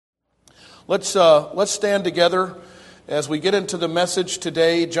Let's stand together as we get into the message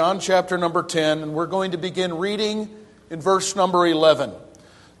today, John chapter number 10, and we're going to begin reading in verse number 11.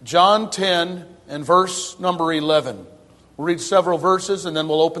 John 10 and verse number 11. We'll read several verses and then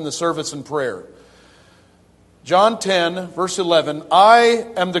we'll open the service in prayer. John 10, verse 11, I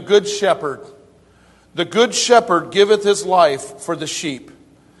am the good shepherd. The good shepherd giveth his life for the sheep.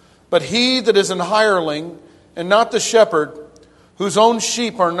 But he that is an hireling, and not the shepherd, whose own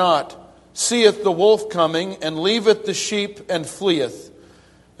sheep are not, seeth the wolf coming, and leaveth the sheep, and fleeth.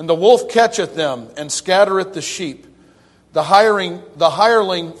 And the wolf catcheth them, and scattereth the sheep. The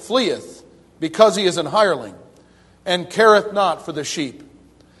hireling fleeth, because he is an hireling, and careth not for the sheep.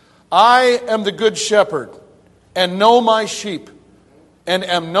 I am the good shepherd, and know my sheep, and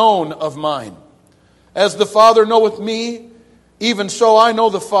am known of mine. As the Father knoweth me, even so I know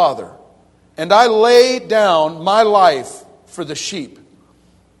the Father, and I lay down my life for the sheep.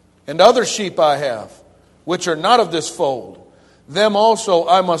 And other sheep I have, which are not of this fold. Them also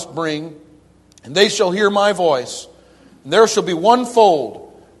I must bring, and they shall hear my voice. And there shall be one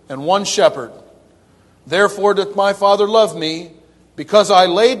fold and one shepherd. Therefore doth my Father love me, because I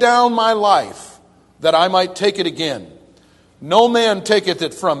lay down my life, that I might take it again. No man taketh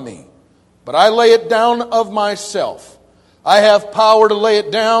it from me, but I lay it down of myself. I have power to lay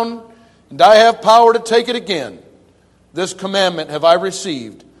it down, and I have power to take it again. This commandment have I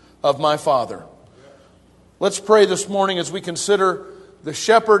received of my Father. Let's pray this morning as we consider the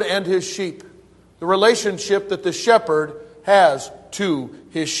shepherd and his sheep, the relationship that the shepherd has to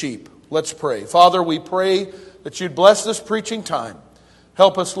his sheep. Let's pray. Father, we pray that you'd bless this preaching time.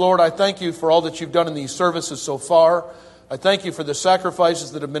 Help us, Lord. I thank you for all that you've done in these services so far. I thank you for the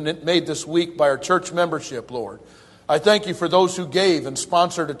sacrifices that have been made this week by our church membership, Lord. I thank you for those who gave and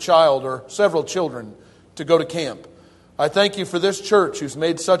sponsored a child or several children to go to camp. I thank you for this church who's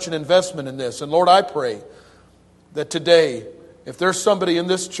made such an investment in this. And Lord, I pray that today, if there's somebody in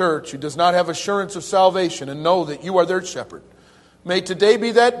this church who does not have assurance of salvation and know that you are their shepherd, may today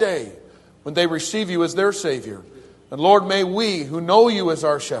be that day when they receive you as their Savior. And Lord, may we who know you as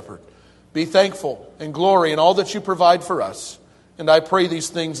our shepherd be thankful and glory in all that you provide for us. And I pray these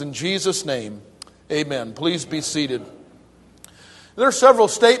things in Jesus' name. Amen. Please be seated. There are several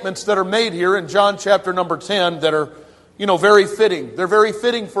statements that are made here in John chapter number 10 that are very fitting. They're very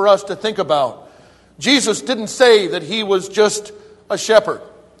fitting for us to think about. Jesus didn't say that he was just a shepherd.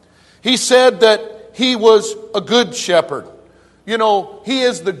 He said that he was a good shepherd. He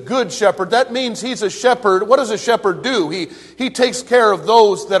is the good shepherd. That means he's a shepherd. What does a shepherd do? He takes care of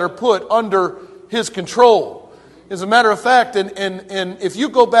those that are put under his control. As a matter of fact, and if you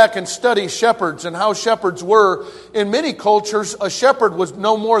go back and study shepherds and how shepherds were, in many cultures, a shepherd was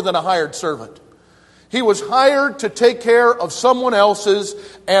no more than a hired servant. He was hired to take care of someone else's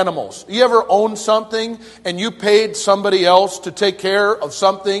animals. You ever owned something and you paid somebody else to take care of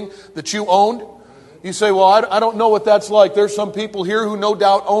something that you owned? You say, well, I don't know what that's like. There's some people here who no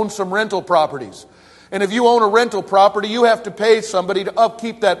doubt own some rental properties. And if you own a rental property, you have to pay somebody to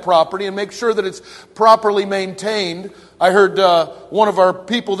upkeep that property and make sure that it's properly maintained. I heard one of our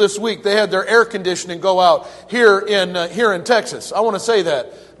people this week, they had their air conditioning go out here in Texas. I want to say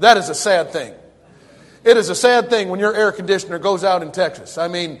that is a sad thing. It is a sad thing when your air conditioner goes out in Texas. I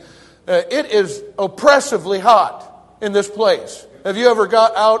mean, it is oppressively hot in this place. Have you ever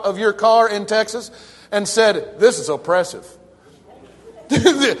got out of your car in Texas and said, this is oppressive?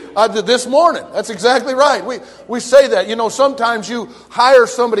 I did this morning. That's exactly right. We say that. Sometimes you hire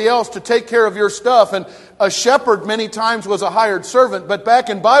somebody else to take care of your stuff. And a shepherd many times was a hired servant. But back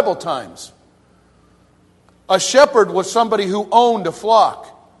in Bible times, a shepherd was somebody who owned a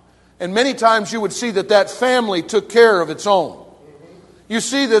flock. And many times you would see that family took care of its own. You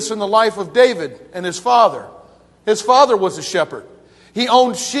see this in the life of David and his father. His father was a shepherd. He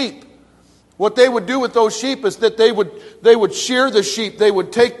owned sheep. What they would do with those sheep is that they would shear the sheep. They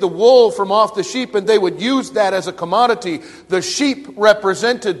would take the wool from off the sheep and they would use that as a commodity. The sheep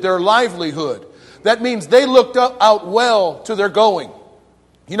represented their livelihood. That means they looked out well to their going.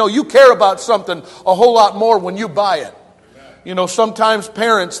 You care about something a whole lot more when you buy it. Sometimes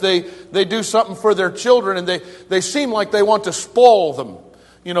parents, they do something for their children and they seem like they want to spoil them.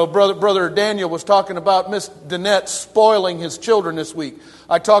 Brother Daniel was talking about Miss Danette spoiling his children this week.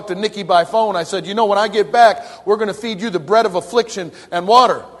 I talked to Nikki by phone. I said, when I get back, we're going to feed you the bread of affliction and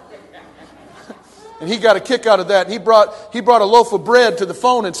water. And he got a kick out of that. He brought a loaf of bread to the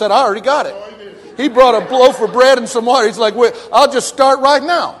phone and said, I already got it. He brought a loaf of bread and some water. He's like, wait, I'll just start right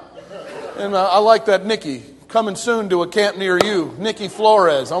now. And I like that Nikki. Coming soon to a camp near you, Nikki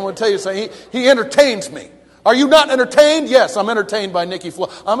Flores. I want to tell you something. He entertains me. Are you not entertained? Yes, I'm entertained by Nikki Floyd.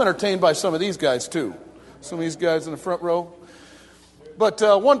 I'm entertained by some of these guys too. Some of these guys in the front row. But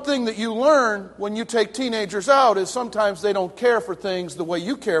one thing that you learn when you take teenagers out is sometimes they don't care for things the way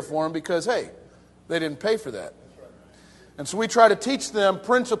you care for them because, hey, they didn't pay for that. And so we try to teach them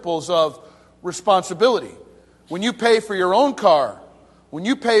principles of responsibility. When you pay for your own car, when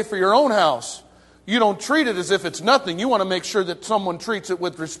you pay for your own house, you don't treat it as if it's nothing. You want to make sure that someone treats it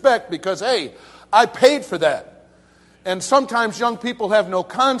with respect because, hey, I paid for that. And sometimes young people have no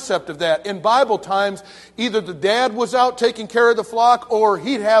concept of that. In Bible times, either the dad was out taking care of the flock or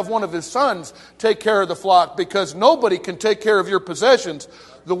he'd have one of his sons take care of the flock because nobody can take care of your possessions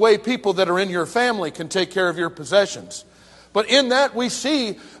the way people that are in your family can take care of your possessions. But in that we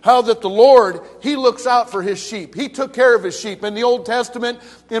see how that the Lord, He looks out for His sheep. He took care of His sheep. In the Old Testament,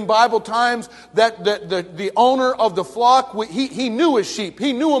 in Bible times, that the owner of the flock, he knew his sheep.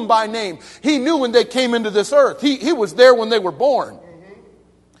 He knew them by name. He knew when they came into this earth. He was there when they were born.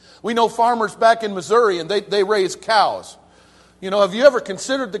 We know farmers back in Missouri, and they raise cows. You know, have you ever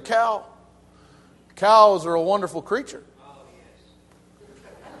considered the cow? Cows are a wonderful creature.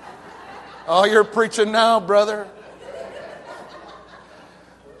 Oh, you're preaching now, brother.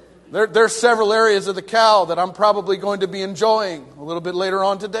 There's several areas of the cow that I'm probably going to be enjoying a little bit later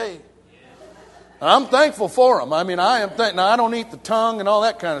on today. And I'm thankful for them. I mean, now, I don't eat the tongue and all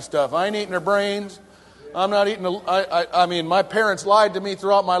that kind of stuff. I ain't eating their brains. I'm not eating I mean, my parents lied to me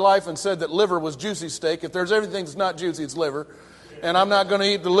throughout my life and said that liver was juicy steak. If there's anything that's not juicy, it's liver. And I'm not going to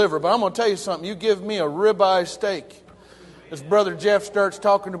eat the liver. But I'm going to tell you something. You give me a ribeye steak. As Brother Jeff starts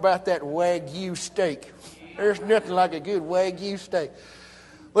talking about that Wagyu steak. There's nothing like a good Wagyu steak.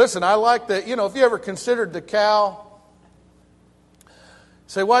 Listen, I like that. You know, if you ever considered the cow,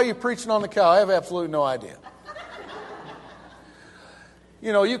 say, why are you preaching on the cow? I have absolutely no idea.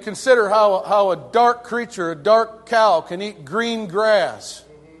 You know, you consider how a dark creature, a dark cow, can eat green grass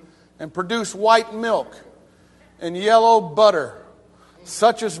and produce white milk and yellow butter,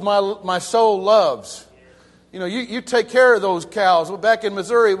 such as my soul loves. You know, you take care of those cows. Well, back in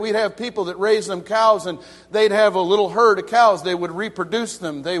Missouri, we'd have people that raised them cows, and they'd have a little herd of cows. They would reproduce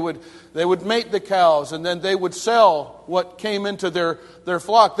them. They would mate the cows, and then they would sell what came into their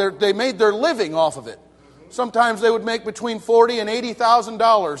flock. They made their living off of it. Sometimes they would make between $40,000 and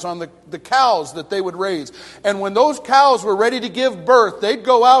 $80,000 on the cows that they would raise. And when those cows were ready to give birth, they'd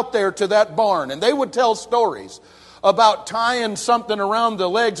go out there to that barn, and they would tell stories about tying something around the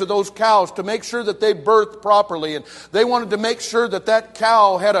legs of those cows to make sure that they birthed properly. And they wanted to make sure that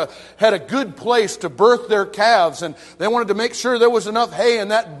cow had a good place to birth their calves. And they wanted to make sure there was enough hay in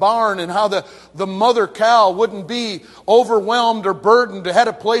that barn, and how the mother cow wouldn't be overwhelmed or burdened, had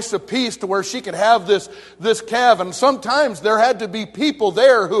a place of peace to where she could have this calf. And sometimes there had to be people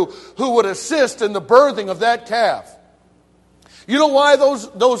there who would assist in the birthing of that calf. You know why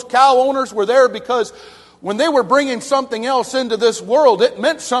those cow owners were there? Because when they were bringing something else into this world, it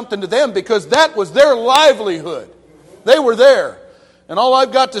meant something to them because that was their livelihood. They were there. And all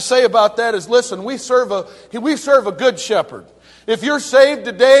I've got to say about that is, listen, we serve a good shepherd. If you're saved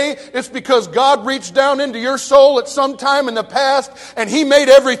today, it's because God reached down into your soul at some time in the past and He made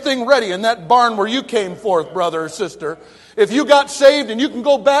everything ready in that barn where you came forth, brother or sister. If you got saved, and you can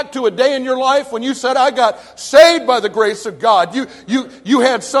go back to a day in your life when you said, I got saved by the grace of God. You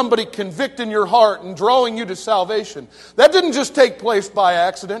had somebody convicting your heart and drawing you to salvation. That didn't just take place by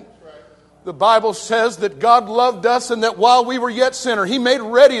accident. The Bible says that God loved us, and that while we were yet sinners, He made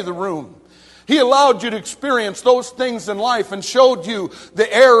ready the room. He allowed you to experience those things in life and showed you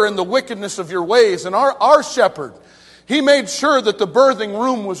the error and the wickedness of your ways. And our shepherd, He made sure that the birthing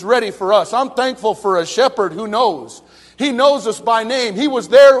room was ready for us. I'm thankful for a shepherd who knows. He knows us by name. He was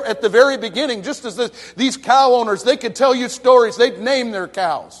there at the very beginning, just as these cow owners, they could tell you stories. They'd name their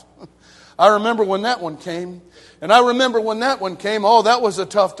cows. I remember when that one came. And I remember when that one came, oh, that was a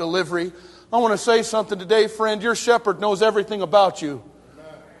tough delivery. I want to say something today, friend. Your shepherd knows everything about you.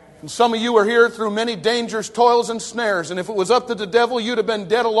 And some of you are here through many dangers, toils, and snares. And if it was up to the devil, you'd have been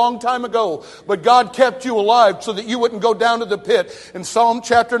dead a long time ago. But God kept you alive so that you wouldn't go down to the pit. In Psalm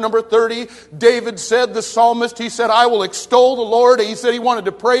chapter number 30, David said, the psalmist, he said, I will extol the Lord. He said he wanted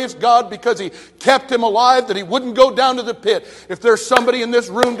to praise God because He kept him alive, that he wouldn't go down to the pit. If there's somebody in this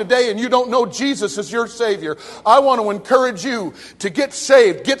room today and you don't know Jesus as your Savior, I want to encourage you to get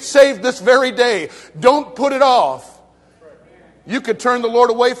saved. Get saved this very day. Don't put it off. You could turn the Lord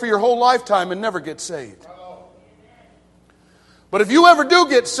away for your whole lifetime and never get saved. But if you ever do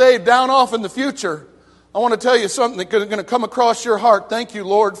get saved down off in the future, I want to tell you something that's going to come across your heart. Thank you,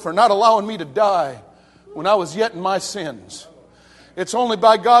 Lord, for not allowing me to die when I was yet in my sins. It's only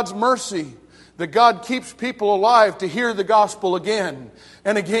by God's mercy that God keeps people alive to hear the gospel again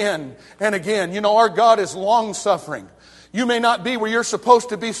and again and again. You know, our God is long-suffering. You may not be where you're supposed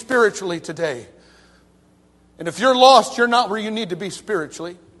to be spiritually today. And if you're lost, you're not where you need to be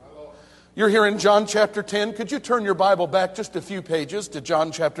spiritually. You're here in John chapter 10. Could you turn your Bible back just a few pages to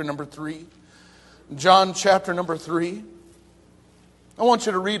John chapter number 3? John chapter number 3. I want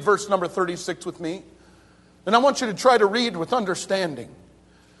you to read verse number 36 with me. And I want you to try to read with understanding.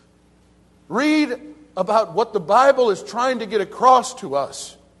 Read about what the Bible is trying to get across to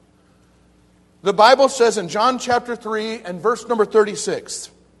us. The Bible says in John chapter 3 and verse number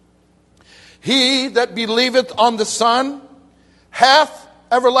 36, He that believeth on the Son hath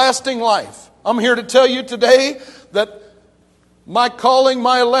everlasting life. I'm here to tell you today that my calling,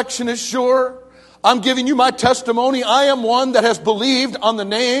 my election is sure. I'm giving you my testimony. I am one that has believed on the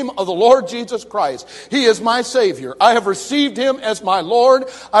name of the Lord Jesus Christ. He is my Savior. I have received Him as my Lord.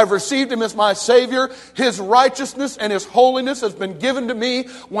 I've received Him as my Savior. His righteousness and His holiness has been given to me.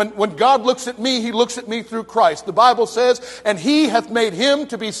 When God looks at me, He looks at me through Christ. The Bible says, and He hath made Him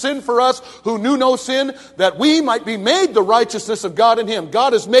to be sin for us who knew no sin, that we might be made the righteousness of God in Him.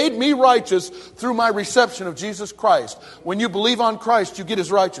 God has made me righteous through my reception of Jesus Christ. When you believe on Christ, you get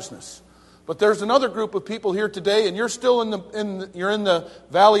His righteousness. But there's another group of people here today, and you're still in the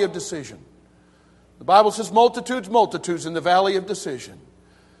valley of decision. The Bible says multitudes in the valley of decision.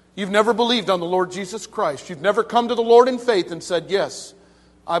 You've never believed on the Lord Jesus Christ. You've never come to the Lord in faith and said, yes,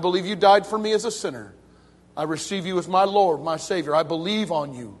 I believe you died for me as a sinner. I receive you as my Lord, my Savior. I believe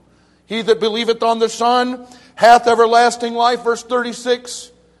on you. He that believeth on the Son hath everlasting life. Verse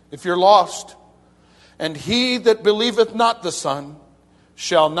 36, if you're lost. And he that believeth not the Son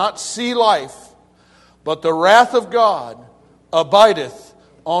shall not see life, but the wrath of God abideth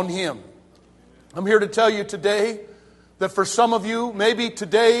on him. I'm here to tell you today that for some of you, maybe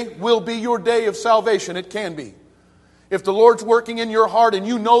today will be your day of salvation. It can be. If the Lord's working in your heart and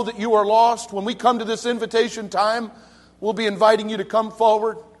you know that you are lost, when we come to this invitation time, we'll be inviting you to come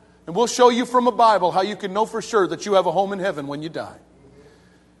forward, and we'll show you from a Bible how you can know for sure that you have a home in heaven when you die.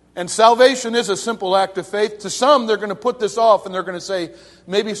 And salvation is a simple act of faith. To some, they're going to put this off and they're going to say,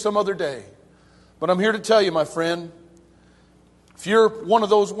 maybe some other day. But I'm here to tell you, my friend, if you're one of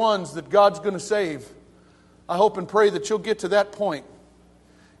those ones that God's going to save, I hope and pray that you'll get to that point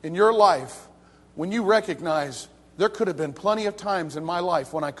in your life when you recognize there could have been plenty of times in my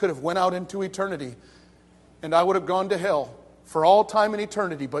life when I could have went out into eternity and I would have gone to hell for all time and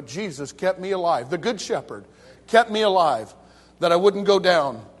eternity, but Jesus kept me alive. The Good Shepherd kept me alive that I wouldn't go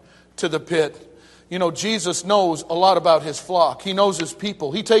down to the pit. You know, Jesus knows a lot about His flock. He knows His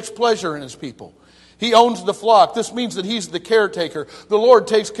people. He takes pleasure in His people. He owns the flock. This means that He's the caretaker. The Lord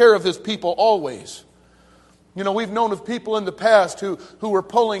takes care of His people always. You know, we've known of people in the past who were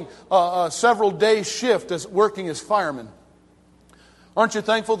pulling a several day shift as working as firemen. Aren't you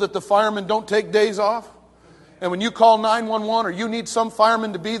thankful that the firemen don't take days off? And when you call 911 or you need some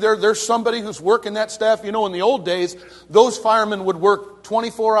fireman to be there, there's somebody who's working that staff. You know, in the old days, those firemen would work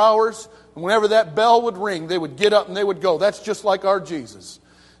 24 hours. And whenever that bell would ring, they would get up and they would go. That's just like our Jesus.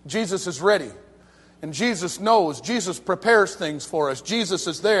 Jesus is ready. And Jesus knows. Jesus prepares things for us. Jesus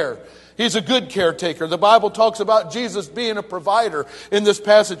is there. He's a good caretaker. The Bible talks about Jesus being a provider in this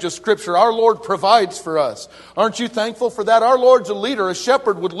passage of Scripture. Our Lord provides for us. Aren't you thankful for that? Our Lord's a leader. A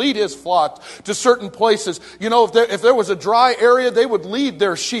shepherd would lead his flock to certain places. You know, if there was a dry area, they would lead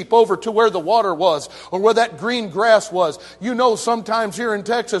their sheep over to where the water was or where that green grass was. You know, sometimes here in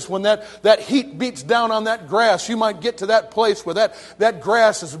Texas, when that heat beats down on that grass, you might get to that place where that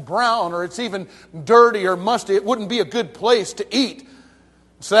grass is brown or it's even dirty or musty. It wouldn't be a good place to eat.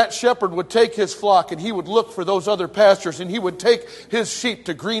 So that shepherd would take his flock and he would look for those other pastures and he would take his sheep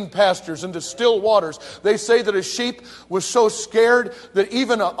to green pastures and to still waters. They say that a sheep was so scared that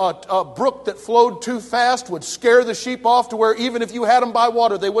even a brook that flowed too fast would scare the sheep off to where even if you had them by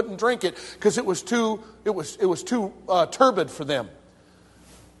water, they wouldn't drink it because it was too turbid for them.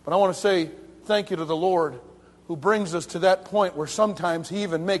 But I want to say thank you to the Lord who brings us to that point where sometimes He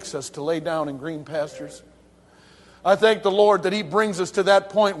even makes us to lay down in green pastures. I thank the Lord that He brings us to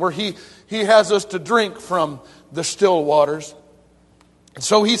that point where He has us to drink from the still waters. And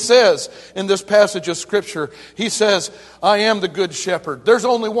so He says in this passage of Scripture, He says, I am the good shepherd. There's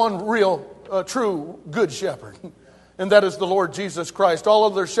only one real, true good shepherd, and that is the Lord Jesus Christ. All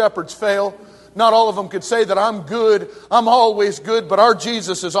other shepherds fail. Not all of them could say that I'm good, I'm always good, but our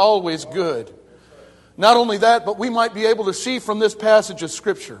Jesus is always good. Not only that, but we might be able to see from this passage of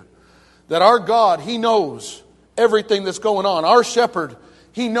Scripture that our God, He knows everything that's going on. Our shepherd,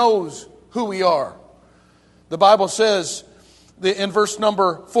 He knows who we are. The Bible says in verse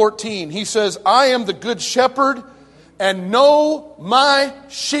number 14. He says, I am the good shepherd and know my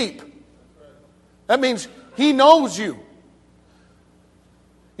sheep. That means He knows you.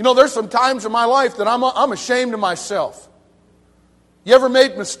 You know, there's some times in my life that I'm ashamed of myself. You ever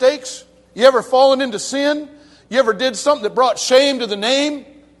made mistakes? You ever fallen into sin? You ever did something that brought shame to the name?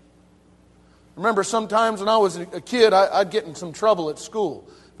 I remember sometimes when I was a kid, I'd get in some trouble at school.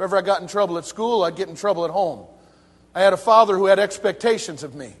 If ever I got in trouble at school, I'd get in trouble at home. I had a father who had expectations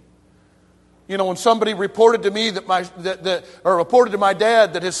of me. You know, when somebody reported to me or reported to my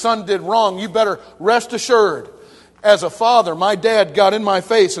dad that his son did wrong, you better rest assured. As a father, my dad got in my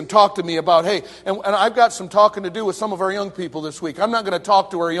face and talked to me about, hey, and I've got some talking to do with some of our young people this week. I'm not going to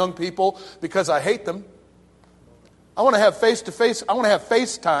talk to our young people because I hate them. I want to have face-to-face, I want to have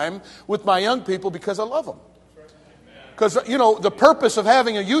FaceTime with my young people because I love them. Because, you know, the purpose of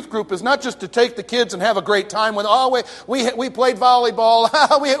having a youth group is not just to take the kids and have a great time with, we played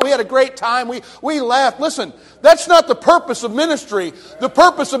volleyball, we had a great time, we laughed. Listen, that's not the purpose of ministry. The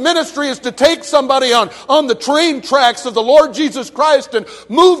purpose of ministry is to take somebody on the train tracks of the Lord Jesus Christ and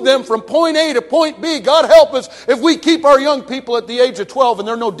move them from point A to point B. God help us if we keep our young people at the age of 12 and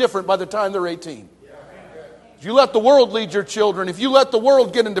they're no different by the time they're 18. If you let the world lead your children, if you let the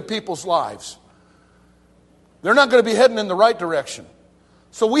world get into people's lives, they're not going to be heading in the right direction.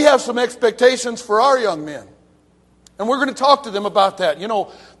 So we have some expectations for our young men. And we're going to talk to them about that. You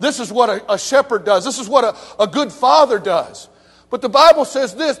know, this is what a shepherd does. This is what a good father does. But the Bible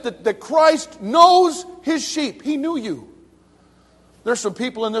says this, that Christ knows His sheep. He knew you. There's some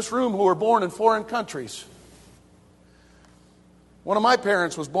people in this room who were born in foreign countries. One of my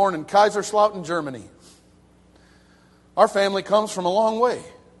parents was born in Kaiserslautern, Germany. Our family comes from a long way.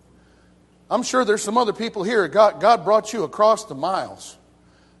 I'm sure there's some other people here. God brought you across the miles.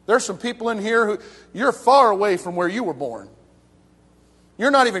 There's some people in here who you're far away from where you were born.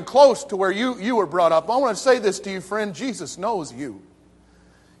 You're not even close to where you were brought up. I want to say this to you, friend. Jesus knows you.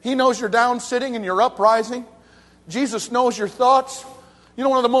 He knows your down sitting and your uprising. Jesus knows your thoughts. You know,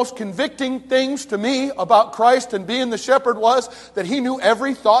 one of the most convicting things to me about Christ and being the shepherd was that He knew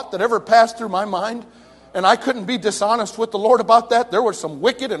every thought that ever passed through my mind. And I couldn't be dishonest with the Lord about that. There were some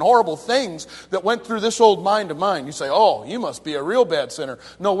wicked and horrible things that went through this old mind of mine. You say, oh, you must be a real bad sinner.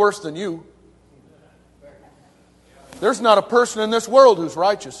 No worse than you. There's not a person in this world who's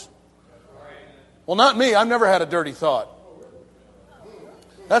righteous. Well, not me. I've never had a dirty thought.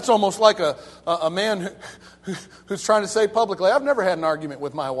 That's almost like a man who's trying to say publicly, I've never had an argument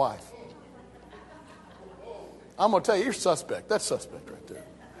with my wife. I'm going to tell you, you're suspect. That's suspect right there.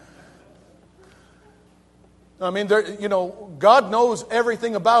 I mean, God knows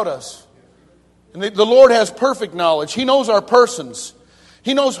everything about us. And the Lord has perfect knowledge. He knows our persons.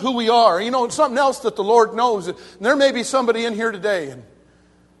 He knows who we are. You know, something else that the Lord knows. And there may be somebody in here today, and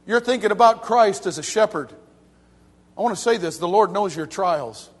you're thinking about Christ as a shepherd. I want to say this. The Lord knows your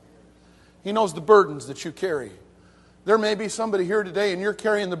trials. He knows the burdens that you carry. There may be somebody here today, and you're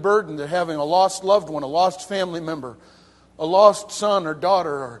carrying the burden of having a lost loved one, a lost family member, a lost son or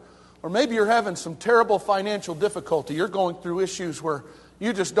daughter, or maybe you're having some terrible financial difficulty. You're going through issues where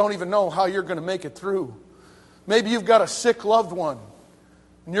you just don't even know how you're going to make it through. Maybe you've got a sick loved one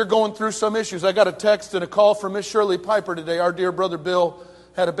and you're going through some issues. I got a text and a call from Miss Shirley Piper today. Our dear brother Bill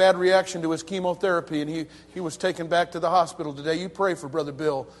had a bad reaction to his chemotherapy and he was taken back to the hospital today. You pray for Brother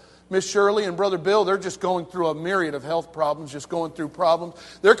Bill. Miss Shirley and Brother Bill, they're just going through a myriad of health problems, just going through problems.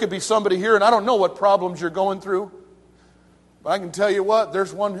 There could be somebody here, and I don't know what problems you're going through. But I can tell you what,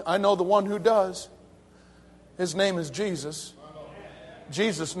 there's one, I know the one who does. His name is Jesus.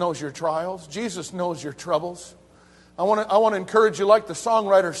 Jesus knows your trials. Jesus knows your troubles. I want to encourage you, like the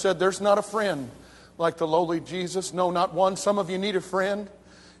songwriter said, there's not a friend like the lowly Jesus. No, not one. Some of you need a friend.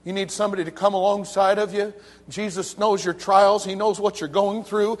 You need somebody to come alongside of you. Jesus knows your trials. He knows what you're going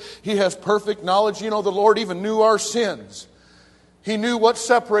through. He has perfect knowledge. You know, the Lord even knew our sins. He knew what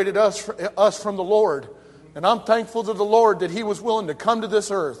separated us from the Lord. And I'm thankful to the Lord that He was willing to come to this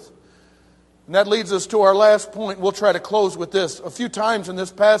earth. And that leads us to our last point. We'll try to close with this. A few times in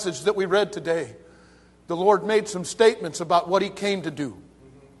this passage that we read today, the Lord made some statements about what He came to do.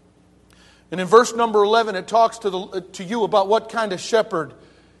 And in verse number 11, it talks to you about what kind of shepherd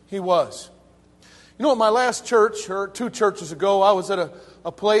He was. You know, at my last church, or 2 churches ago, I was at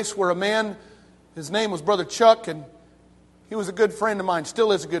a place where a man, his name was Brother Chuck, and he was a good friend of mine,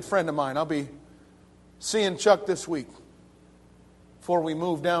 still is a good friend of mine. I'll be seeing Chuck this week. Before we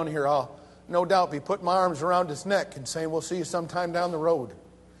move down here, I'll no doubt be putting my arms around his neck and saying, we'll see you sometime down the road.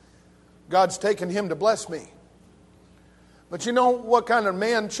 God's taken him to bless me. But you know what kind of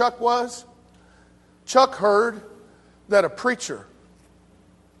man Chuck was? Chuck heard that a preacher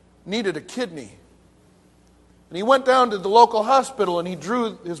needed a kidney. And he went down to the local hospital and he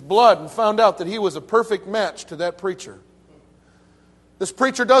drew his blood and found out that he was a perfect match to that preacher. This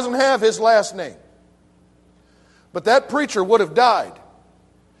preacher doesn't have his last name. But that preacher would have died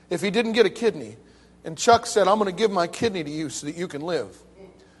if he didn't get a kidney. And Chuck said, I'm going to give my kidney to you so that you can live.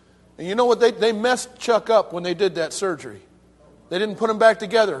 And you know what? They messed Chuck up when they did that surgery. They didn't put him back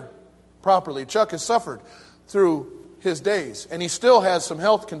together properly. Chuck has suffered through his days. And he still has some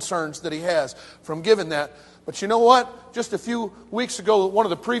health concerns that he has from giving that. But you know what? Just a few weeks ago, one of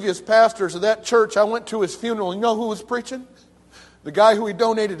the previous pastors of that church, I went to his funeral. You know who was preaching? The guy who he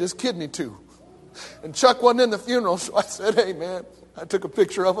donated his kidney to. And Chuck wasn't in the funeral, so I said, hey, man, I took a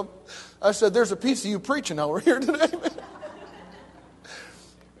picture of him. I said, there's a piece of you preaching over here today, man.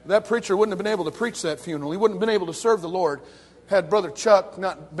 That preacher wouldn't have been able to preach that funeral. He wouldn't have been able to serve the Lord had Brother Chuck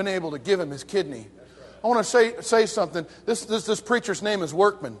not been able to give him his kidney. I want to say something. This preacher's name is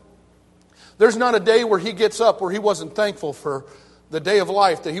Workman. There's not a day where he gets up where he wasn't thankful for the day of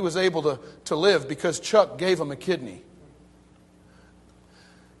life that he was able to live because Chuck gave him a kidney.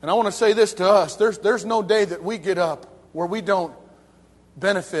 And I want to say this to us. There's no day that we get up where we don't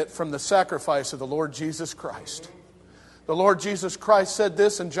benefit from the sacrifice of the Lord Jesus Christ. The Lord Jesus Christ said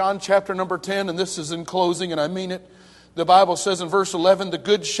this in John chapter number 10, and this is in closing, and I mean it. The Bible says in verse 11, the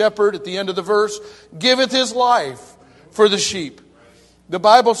good shepherd, at the end of the verse, giveth his life for the sheep. The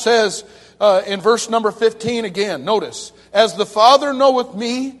Bible says in verse number 15 again, notice, as the Father knoweth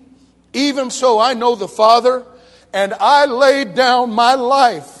me, even so I know the Father, and I laid down my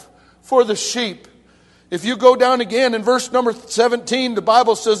life for the sheep. If you go down again in verse number 17, the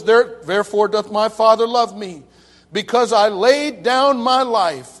Bible says, therefore doth my Father love me, because I laid down my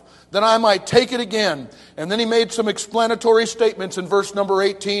life, that I might take it again. And then he made some explanatory statements in verse number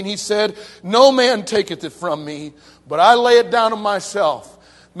 18. He said, no man taketh it from me, but I lay it down of myself.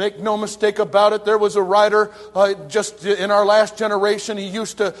 Make no mistake about it, there was a writer just in our last generation. He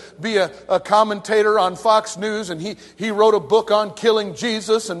used to be a commentator on Fox News, and he wrote a book on killing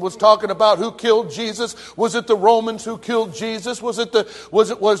Jesus and was talking about who killed Jesus. Was it the Romans who killed Jesus? Was it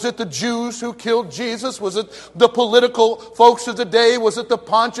the Jews who killed Jesus? Was it the political folks of the day? Was it the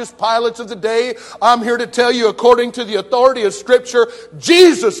Pontius Pilates of the day? I'm here to tell you, according to the authority of Scripture,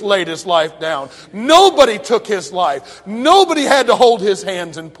 Jesus laid his life down. Nobody took his life. Nobody had to hold his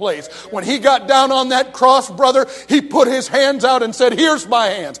hands in place. When he got down on that cross, brother, he put his hands out and said, here's my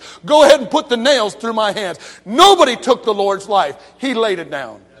hands. Go ahead and put the nails through my hands. Nobody took the Lord's life. He laid it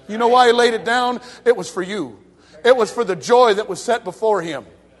down. You know why he laid it down? It was for you. It was for the joy that was set before him.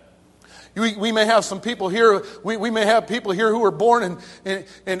 We may have some people here, we may have people here who were born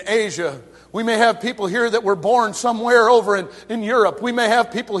in Asia. We may have people here that were born somewhere over in Europe. We may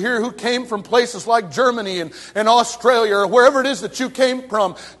have people here who came from places like Germany and Australia or wherever it is that you came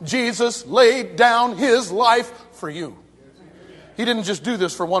from. Jesus laid down his life for you. He didn't just do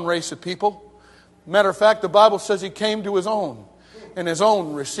this for one race of people. Matter of fact, the Bible says he came to his own, and his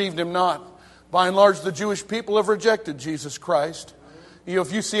own received him not. By and large, the Jewish people have rejected Jesus Christ. You know,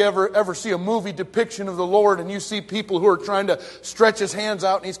 if you ever see a movie depiction of the Lord and you see people who are trying to stretch his hands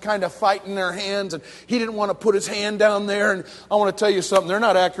out and he's kind of fighting their hands and he didn't want to put his hand down there, and I want to tell you something, they're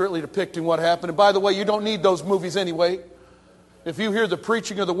not accurately depicting what happened. And by the way, you don't need those movies anyway. If you hear the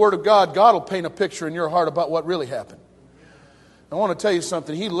preaching of the Word of God, God will paint a picture in your heart about what really happened. I want to tell you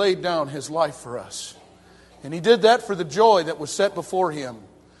something, he laid down his life for us. And he did that for the joy that was set before him.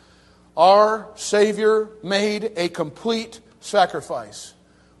 Our Savior made a complete sacrifice.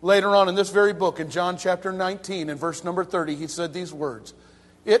 Later on in this very book, in John chapter 19 and verse number 30, he said these words,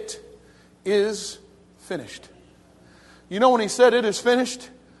 it is finished. You know, when he said it is finished,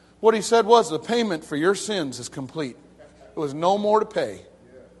 what he said was the payment for your sins is complete. There was no more to pay.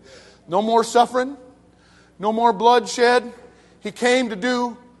 No more suffering. No more bloodshed. He came to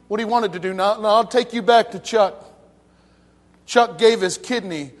do what he wanted to do. Now I'll take you back to Chuck. Chuck gave his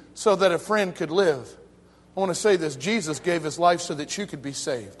kidney so that a friend could live. I want to say this. Jesus gave his life so that you could be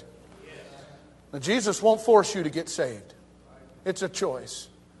saved. Now, Jesus won't force you to get saved. It's a choice.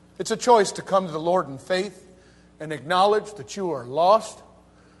 It's a choice to come to the Lord in faith and acknowledge that you are lost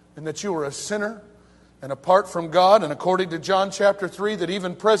and that you are a sinner and apart from God. And according to John chapter 3, that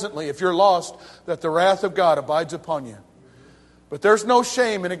even presently, if you're lost, that the wrath of God abides upon you. But there's no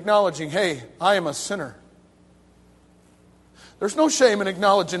shame in acknowledging, hey, I am a sinner. There's no shame in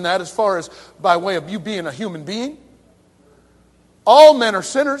acknowledging that as far as by way of you being a human being. All men are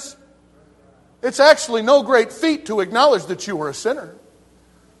sinners. It's actually no great feat to acknowledge that you were a sinner.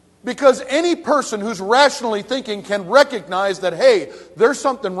 Because any person who's rationally thinking can recognize that, hey, there's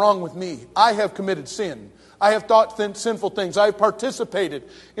something wrong with me. I have committed sin. I have thought sinful things. I have participated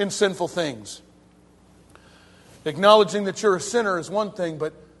in sinful things. Acknowledging that you're a sinner is one thing,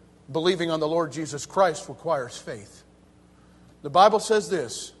 but believing on the Lord Jesus Christ requires faith. The Bible says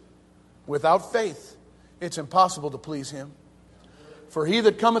this, without faith, it's impossible to please Him. For he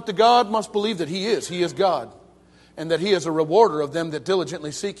that cometh to God must believe that He is God, and that He is a rewarder of them that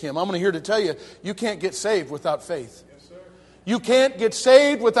diligently seek Him. I'm here to tell you, you can't get saved without faith. You can't get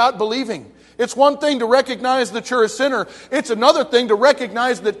saved without believing. It's one thing to recognize that you're a sinner. It's another thing to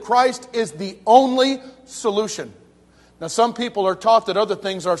recognize that Christ is the only solution. Now, some people are taught that other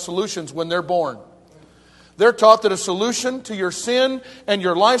things are solutions when they're born. They're taught that a solution to your sin and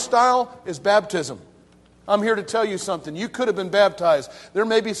your lifestyle is baptism. I'm here to tell you something. You could have been baptized. There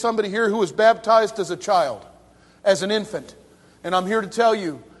may be somebody here who was baptized as a child, as an infant. And I'm here to tell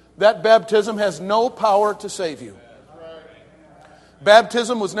you that baptism has no power to save you.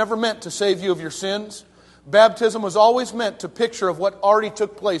 Baptism was never meant to save you of your sins. Baptism was always meant to picture of what already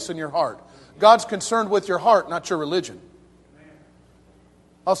took place in your heart. God's concerned with your heart, not your religion.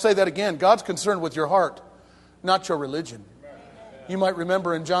 I'll say that again. God's concerned with your heart, not your religion. You might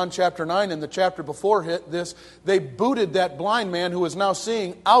remember in John chapter 9, in the chapter before this, they booted that blind man who was now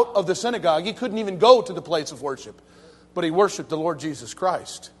seeing out of the synagogue. He couldn't even go to the place of worship, but he worshiped the Lord Jesus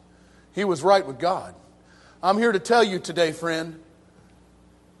Christ. He was right with God. I'm here to tell you today, friend,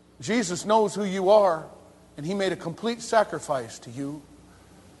 Jesus knows who you are, and He made a complete sacrifice to you.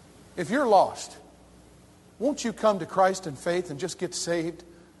 If you're lost, won't you come to Christ in faith and just get saved?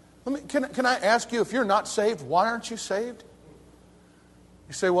 Can I ask you, if you're not saved, why aren't you saved?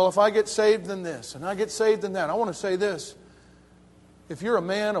 You say, well, if I get saved, then this, and I get saved, then that. I want to say this. If you're a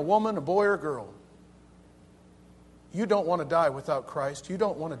man, a woman, a boy, or a girl, you don't want to die without Christ. You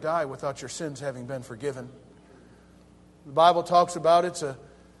don't want to die without your sins having been forgiven. The Bible talks about it's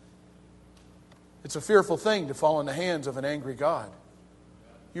a fearful thing to fall in the hands of an angry God.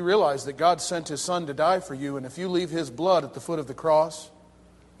 You realize that God sent His Son to die for you, and if you leave His blood at the foot of the cross,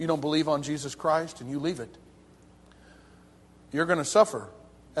 you don't believe on Jesus Christ, and you leave it, you're going to suffer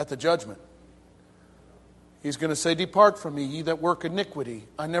at the judgment. He's going to say, "Depart from me, ye that work iniquity.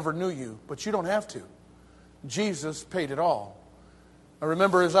 I never knew you." But you don't have to. Jesus paid it all. I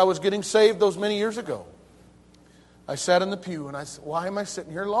remember as I was getting saved those many years ago, I sat in the pew and I said, why am I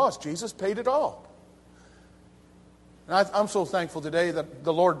sitting here lost? Jesus paid it all. And I'm so thankful today that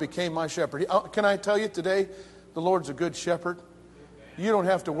the Lord became my shepherd. Can I tell you today, the Lord's a good shepherd. You don't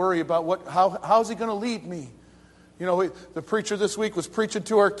have to worry about how's He going to lead me. You know, the preacher this week was preaching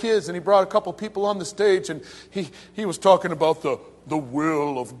to our kids, and he brought a couple people on the stage, and he was talking about the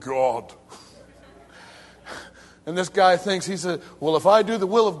will of God. And this guy thinks, he said, well, if I do the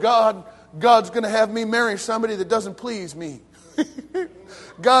will of God, God's going to have me marry somebody that doesn't please me.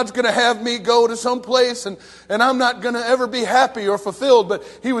 God's going to have me go to some place and I'm not going to ever be happy or fulfilled. But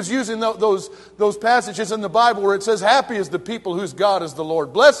he was using those passages in the Bible where it says, happy is the people whose God is the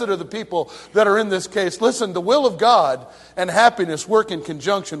Lord. Blessed are the people that are in this case. Listen, the will of God and happiness work in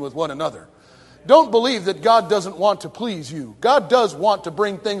conjunction with one another. Don't believe that God doesn't want to please you. God does want to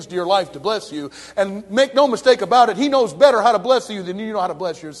bring things to your life to bless you. And make no mistake about it, He knows better how to bless you than you know how to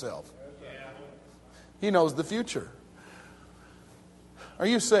bless yourself. He knows the future. Are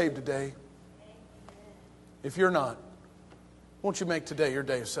you saved today? If you're not, won't you make today your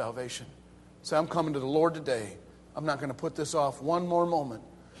day of salvation? Say, I'm coming to the Lord today. I'm not going to put this off one more moment.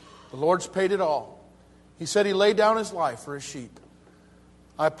 The Lord's paid it all. He said He laid down His life for His sheep.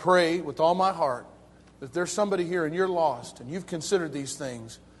 I pray with all my heart that if there's somebody here and you're lost and you've considered these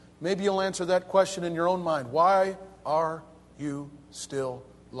things, maybe you'll answer that question in your own mind. Why are you still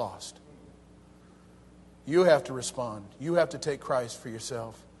lost? You have to respond. You have to take Christ for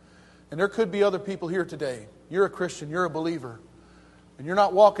yourself. And there could be other people here today. You're a Christian. You're a believer. And you're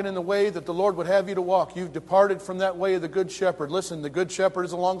not walking in the way that the Lord would have you to walk. You've departed from that way of the Good Shepherd. Listen, the Good Shepherd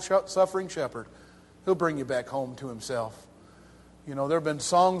is a long-suffering shepherd. He'll bring you back home to Himself. You know, there have been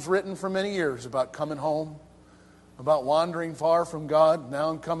songs written for many years about coming home, about wandering far from God. Now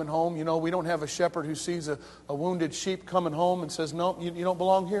I'm coming home. You know, we don't have a shepherd who sees a wounded sheep coming home and says, no, you don't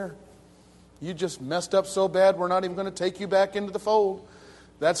belong here. You just messed up so bad, we're not even going to take you back into the fold.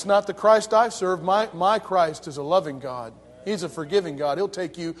 That's not the Christ I serve. My Christ is a loving God. He's a forgiving God. He'll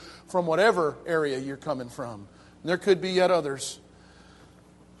take you from whatever area you're coming from. And there could be yet others.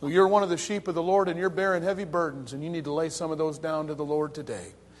 Well, you're one of the sheep of the Lord and you're bearing heavy burdens, and you need to lay some of those down to the Lord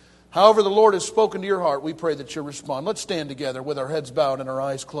today. However the Lord has spoken to your heart, we pray that you'll respond. Let's stand together with our heads bowed and our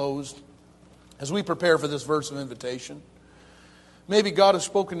eyes closed as we prepare for this verse of invitation. Maybe God has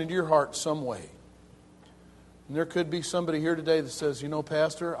spoken into your heart some way. And there could be somebody here today that says, you know,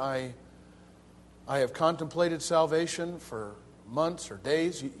 Pastor, I I have contemplated salvation for months or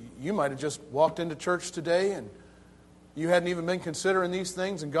days. You might have just walked into church today and you hadn't even been considering these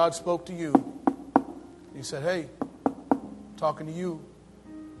things, and God spoke to you. He said, hey, I'm talking to you.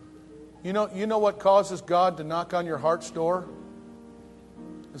 You know what causes God to knock on your heart's door?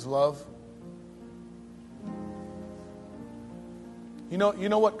 His love. You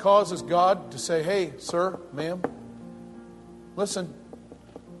know what causes God to say, hey, sir, ma'am, listen,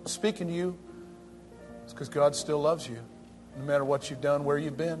 I'm speaking to you. It's because God still loves you. No matter what you've done, where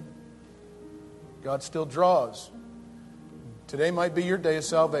you've been, God still draws. Today might be your day of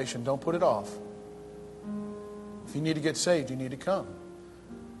salvation. Don't put it off. If you need to get saved, you need to come.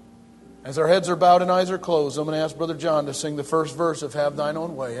 As our heads are bowed and eyes are closed, I'm going to ask Brother John to sing the first verse of Have Thine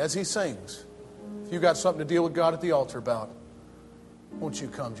Own Way. As he sings, if you've got something to deal with God at the altar about, won't you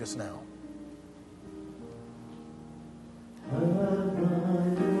come just now?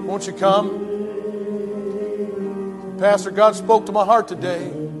 Won't you come? Pastor, God spoke to my heart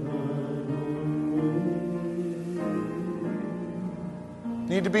today.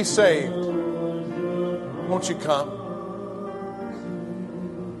 Need to be saved. Won't you come?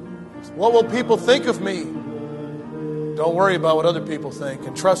 What will people think of me? Don't worry about what other people think.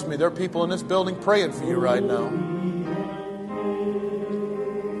 And trust me, there are people in this building praying for you right now.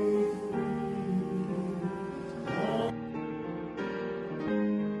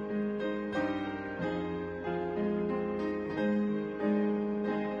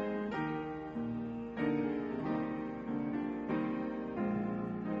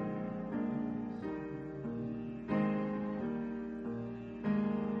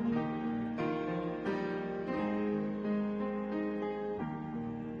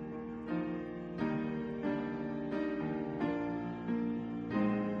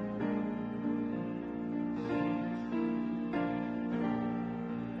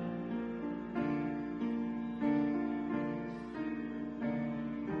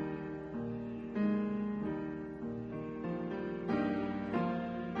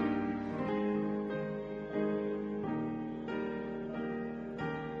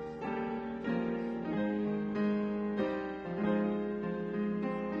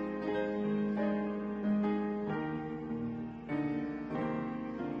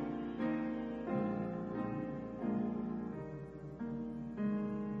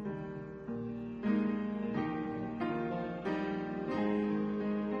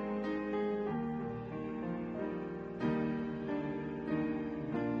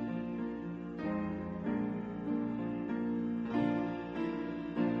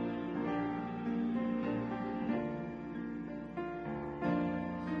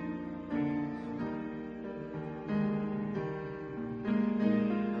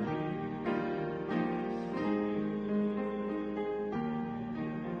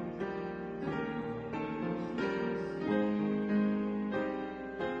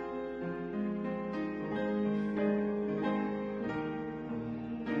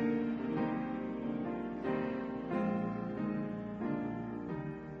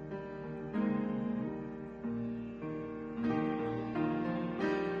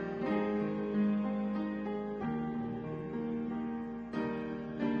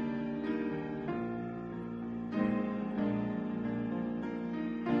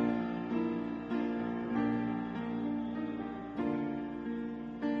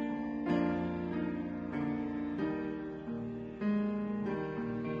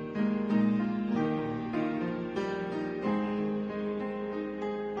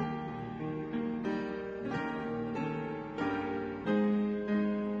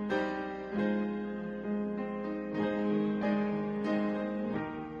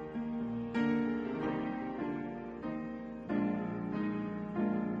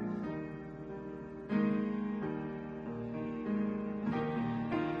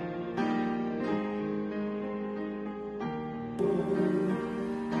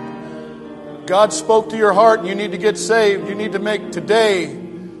 God spoke to your heart and you need to get saved. You need to make today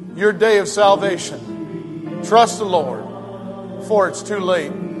your day of salvation. Trust the Lord before it's too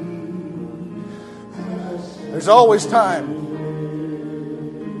late. There's always time.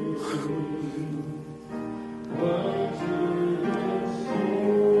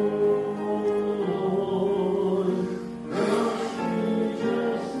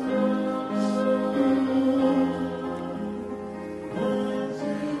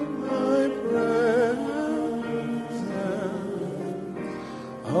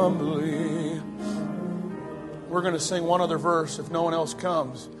 We're going to sing one other verse if no one else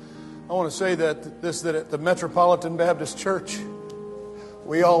comes. I want to say that at the Metropolitan Baptist Church,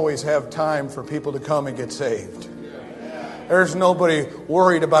 we always have time for people to come and get saved. There's nobody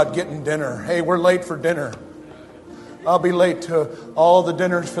worried about getting dinner. Hey, we're late for dinner. I'll be late to all the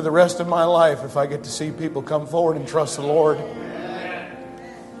dinners for the rest of my life if I get to see people come forward and trust the Lord.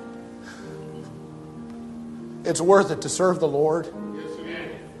 It's worth it to serve the Lord. I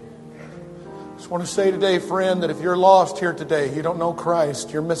just want to say today, friend, that if you're lost here today, you don't know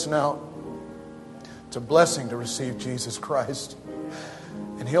Christ, you're missing out. It's a blessing to receive Jesus Christ.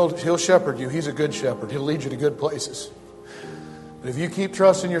 And He'll shepherd you. He's a good shepherd. He'll lead you to good places. But if you keep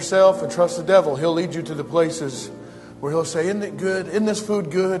trusting yourself and trust the devil, he'll lead you to the places where he'll say, isn't it good? Isn't this food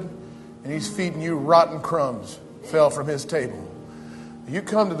good? And he's feeding you rotten crumbs, fell from his table. You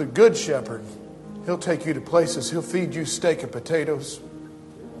come to the good shepherd, he'll take you to places. He'll feed you steak and potatoes.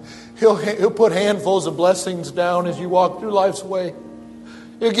 He'll put handfuls of blessings down as you walk through life's way.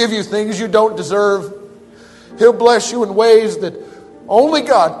 He'll give you things you don't deserve. He'll bless you in ways that only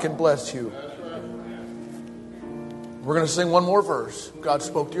God can bless you. We're going to sing one more verse. God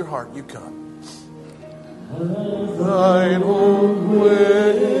spoke to your heart. You come. Thine own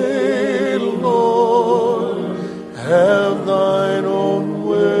way, Lord. Have thine own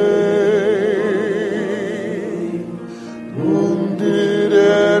way. Wounded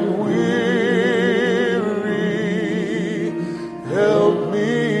and weary, help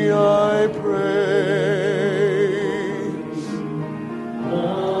me, I pray.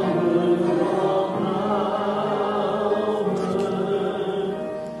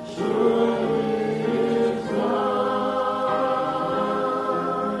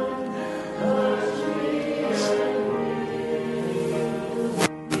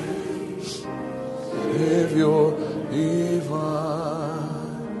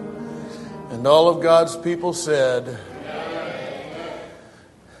 And all of God's people said,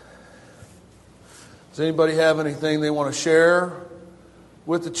 does anybody have anything they want to share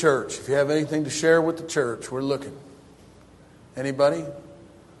with the church? If you have anything to share with the church, we're looking. Anybody?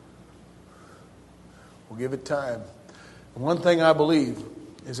 We'll give it time. And one thing I believe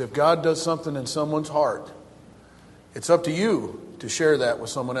is if God does something in someone's heart, it's up to you to share that with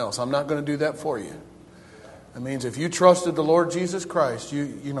someone else. I'm not going to do that for you. That means if you trusted the Lord Jesus Christ,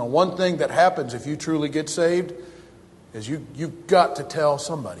 you know, one thing that happens if you truly get saved is you've got to tell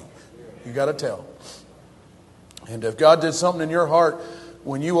somebody. You got to tell. And if God did something in your heart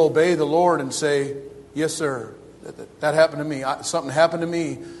when you obey the Lord and say, yes, sir, that happened to me. Something happened to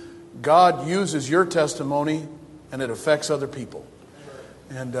me. God uses your testimony and it affects other people.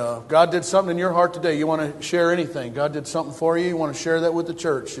 And God did something in your heart today. You want to share anything. God did something for you. You want to share that with the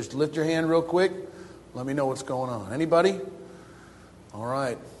church. Just lift your hand real quick. Let me know what's going on. Anybody? All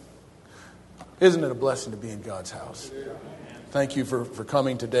right. Isn't it a blessing to be in God's house? Thank you for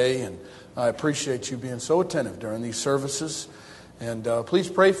coming today, and I appreciate you being so attentive during these services. And please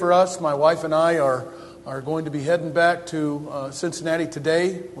pray for us. My wife and I are going to be heading back to Cincinnati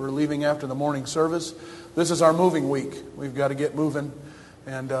today. We're leaving after the morning service. This is our moving week. We've got to get moving.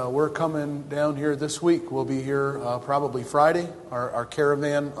 And we're coming down here this week. We'll be here probably Friday. Our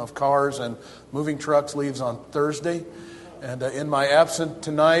caravan of cars and moving trucks leaves on Thursday. And in my absence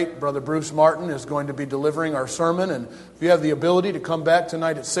tonight, Brother Bruce Martin is going to be delivering our sermon. And if you have the ability to come back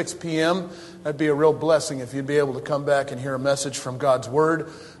tonight at 6 p.m., that'd be a real blessing if you'd be able to come back and hear a message from God's Word.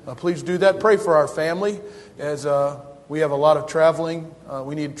 Please do that. Pray for our family as we have a lot of traveling.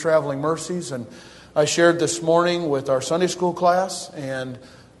 We need traveling mercies. And I shared this morning with our Sunday school class and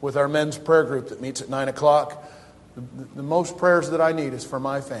with our men's prayer group that meets at 9 o'clock. The most prayers that I need is for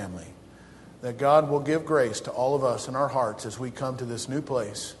my family. That God will give grace to all of us in our hearts as we come to this new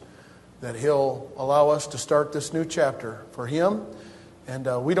place. That He'll allow us to start this new chapter for Him.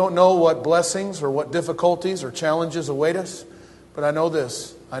 And we don't know what blessings or what difficulties or challenges await us. But I know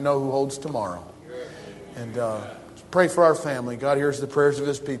this. I know who holds tomorrow. And pray for our family. God hears the prayers of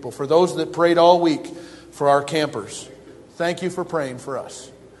His people. For those that prayed all week for our campers, thank you for praying for us.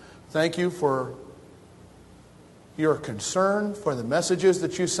 Thank you for your concern, for the messages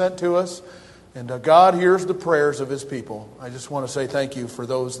that you sent to us. And God hears the prayers of His people. I just want to say thank you for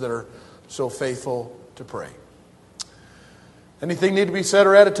those that are so faithful to pray. Anything need to be said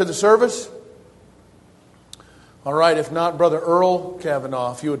or added to the service? All right, if not, Brother Earl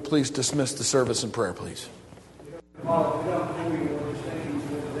Kavanaugh, if you would please dismiss the service in prayer, please. Father, we come before you, Lord, just thank you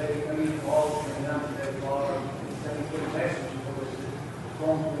for today. Thank you for all that's been done today, Father. Thank you for the message, Lord,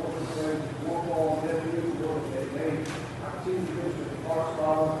 from what we said, more fall on every new Lord, that may continue to minister to hearts,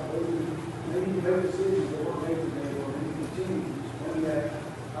 Father. Those who need to make decisions that were made today, Lord, we continue to bring that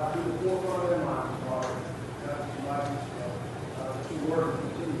to the forefront of their minds, Father. God, to life and stuff. That your word will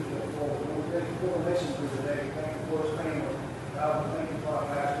continue to go forward. Lord, thank you for the message for today. Thank you for His family. God, thank you for our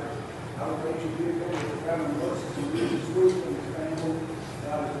pastor. I I pray that you give him the family mercies and use this week and his family.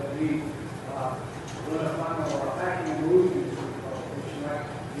 God, as that he will not find our attacking and moving this week, Father. That you might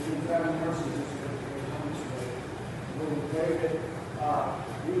give him family mercies this week. Lord, we pray that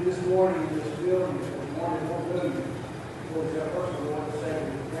even this morning in this building, this morning won't building, Lord, help us, Lord, to say that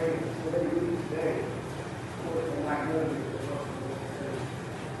we pray that whatever we do today, Lord, they might know you for us, Lord, to say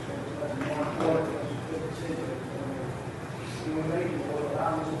that more important than you put the sin in. We will thank you, Lord, for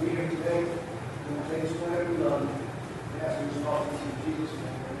allowing us to be here today. We will take us whenever we love you. We ask you to in Jesus'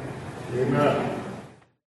 name. Amen.